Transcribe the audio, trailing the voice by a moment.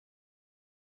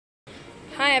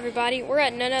Hi everybody, we're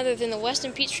at none other than the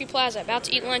Westin Peachtree Plaza, about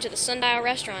to eat lunch at the Sundial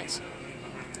restaurants.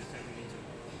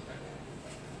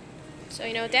 So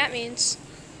you know what that means.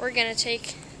 We're going to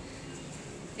take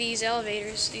these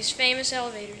elevators, these famous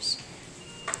elevators.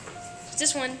 It's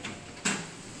this one.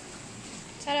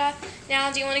 Ta-da! Now,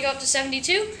 do you want to go up to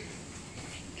 72?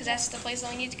 Because that's the place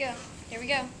that we need to go. Here we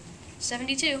go.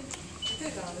 72. You could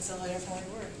have gone on this elevator if only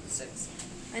were 6.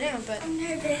 I know, but... I'm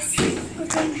nervous.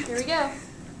 Here we go.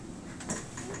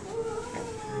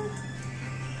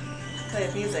 Play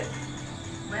music.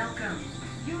 Welcome.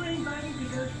 You are invited to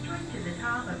go straight to the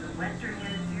top of the Western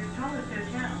Hemisphere's tallest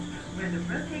hotel, where the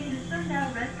rotating Sundial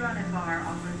Restaurant and Bar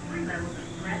offers 3 levels of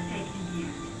breathtaking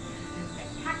views. The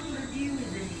spectacular view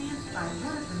is enhanced by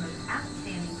one of the most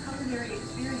outstanding culinary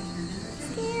experiences in the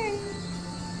city. Scary.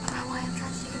 That's why I'm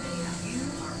trying to take a video. You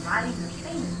are riding the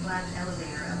famous glass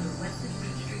elevator of the Westin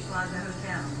Peachtree Plaza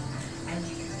Hotel. As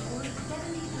you explore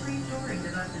 73 stories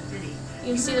above the city,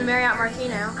 You can see the Marriott Marquis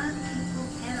now. unpeaceful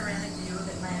panoramic view of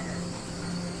Atlanta.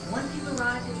 Once you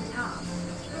arrive at the top,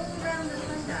 stroll around the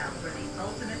sundial for the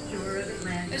ultimate tour of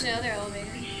Atlanta. There's another elevator.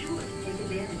 Be sure to take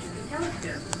advantage of the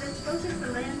telescopes that focus the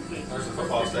landscape. There's a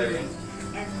football stadium.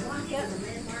 And watch the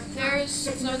landmark There's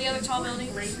some of the other tall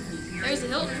buildings. There's the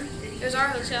Hilton. There's our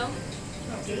hotel.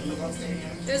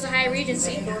 There's the Hyatt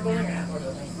Regency. Indoor bowling or outdoor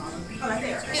bowling? Oh, right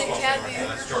there. Get a cab view.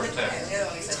 That's Georgetown.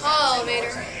 Tall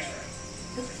elevator.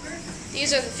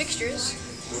 These are the fixtures.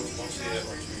 We'll see it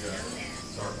once we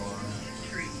start going around.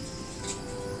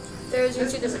 There's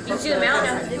you can see the mountain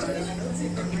out in the distance. Yeah,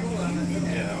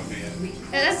 that would be it.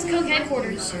 Yeah, that's the Coke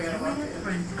headquarters. For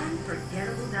an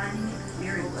unforgettable dining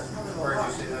experience. Where did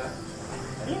you see that?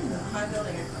 In the My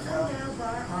building. Sundial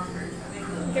Bar offers.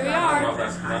 Here we Well, are.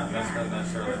 that's not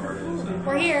necessarily where it is.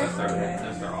 We're here.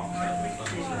 That's their office.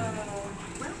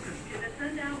 Welcome to the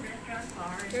Sundial Restaurant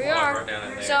Bar. Here we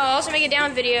are. So I'll also make a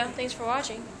down video. Thanks for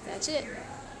watching. That's it.